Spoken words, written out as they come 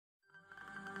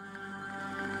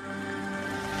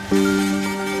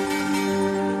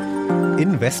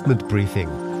Investment Briefing,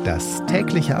 das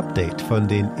tägliche Update von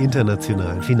den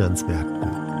internationalen Finanzmärkten.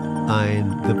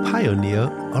 Ein The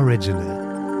Pioneer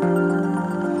Original.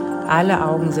 Alle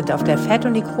Augen sind auf der FED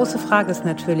und die große Frage ist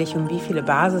natürlich, um wie viele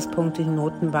Basispunkte die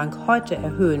Notenbank heute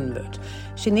erhöhen wird.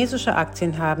 Chinesische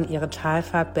Aktien haben ihre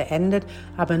Talfahrt beendet,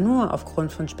 aber nur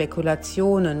aufgrund von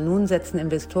Spekulationen. Nun setzen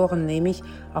Investoren nämlich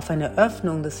auf eine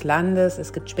Öffnung des Landes.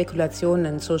 Es gibt Spekulationen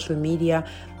in Social Media,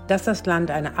 dass das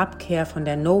Land eine Abkehr von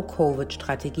der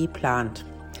No-Covid-Strategie plant.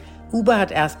 Uber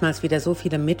hat erstmals wieder so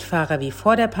viele Mitfahrer wie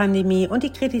vor der Pandemie und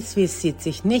die Credit Suisse sieht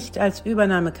sich nicht als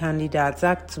Übernahmekandidat,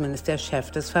 sagt zumindest der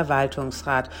Chef des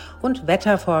Verwaltungsrats. Und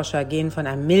Wetterforscher gehen von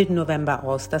einem milden November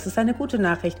aus. Das ist eine gute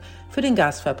Nachricht für den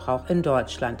Gasverbrauch in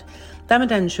Deutschland.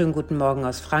 Damit einen schönen guten Morgen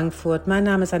aus Frankfurt. Mein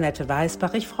Name ist Annette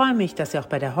Weißbach. Ich freue mich, dass Sie auch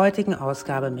bei der heutigen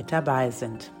Ausgabe mit dabei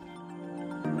sind.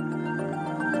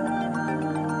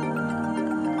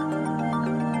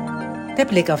 Der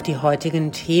Blick auf die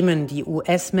heutigen Themen. Die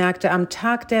US-Märkte am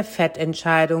Tag der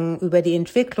FED-Entscheidungen. Über die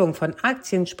Entwicklung von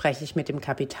Aktien spreche ich mit dem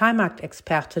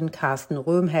Kapitalmarktexperten Carsten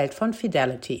Röhmheld von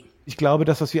Fidelity. Ich glaube,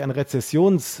 das, was wir an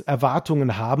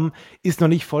Rezessionserwartungen haben, ist noch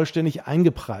nicht vollständig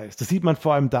eingepreist. Das sieht man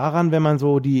vor allem daran, wenn man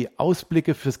so die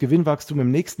Ausblicke fürs Gewinnwachstum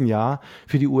im nächsten Jahr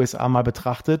für die USA mal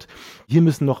betrachtet. Hier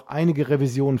müssen noch einige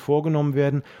Revisionen vorgenommen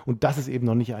werden und das ist eben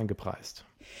noch nicht eingepreist.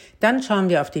 Dann schauen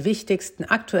wir auf die wichtigsten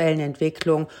aktuellen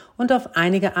Entwicklungen und auf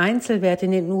einige Einzelwerte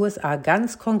in den USA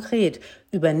ganz konkret.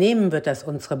 Übernehmen wird das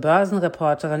unsere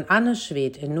Börsenreporterin Anne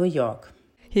Schwedt in New York.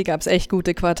 Hier gab es echt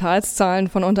gute Quartalszahlen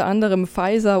von unter anderem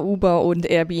Pfizer, Uber und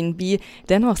Airbnb.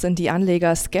 Dennoch sind die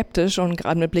Anleger skeptisch und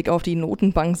gerade mit Blick auf die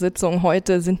Notenbank-Sitzung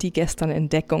heute sind die gestern in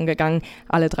Deckung gegangen.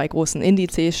 Alle drei großen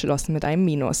Indizes schlossen mit einem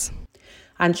Minus.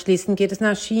 Anschließend geht es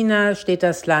nach China, steht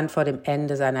das Land vor dem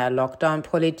Ende seiner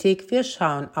Lockdown-Politik. Wir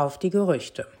schauen auf die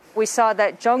Gerüchte. We saw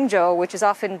that Zhengzhou, which is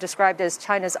often described as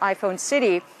China's iPhone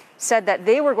city, said that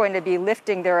they were going to be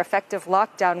lifting their effective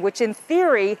lockdown, which in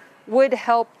theory would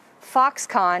help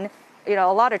Foxconn.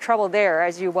 A lot of trouble there,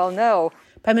 as you well know.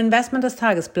 Beim Investment des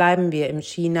Tages bleiben wir in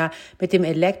China mit dem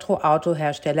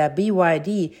Elektroautohersteller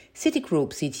BYD.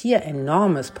 Citigroup sieht hier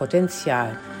enormes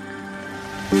Potenzial.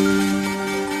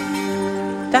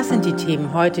 Das sind die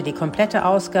Themen heute. Die komplette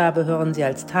Ausgabe hören Sie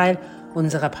als Teil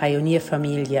unserer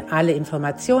Pionierfamilie. Alle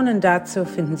Informationen dazu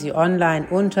finden Sie online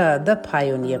unter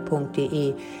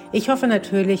thepioneer.de. Ich hoffe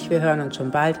natürlich, wir hören uns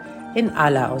schon bald in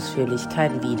aller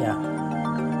Ausführlichkeit wieder.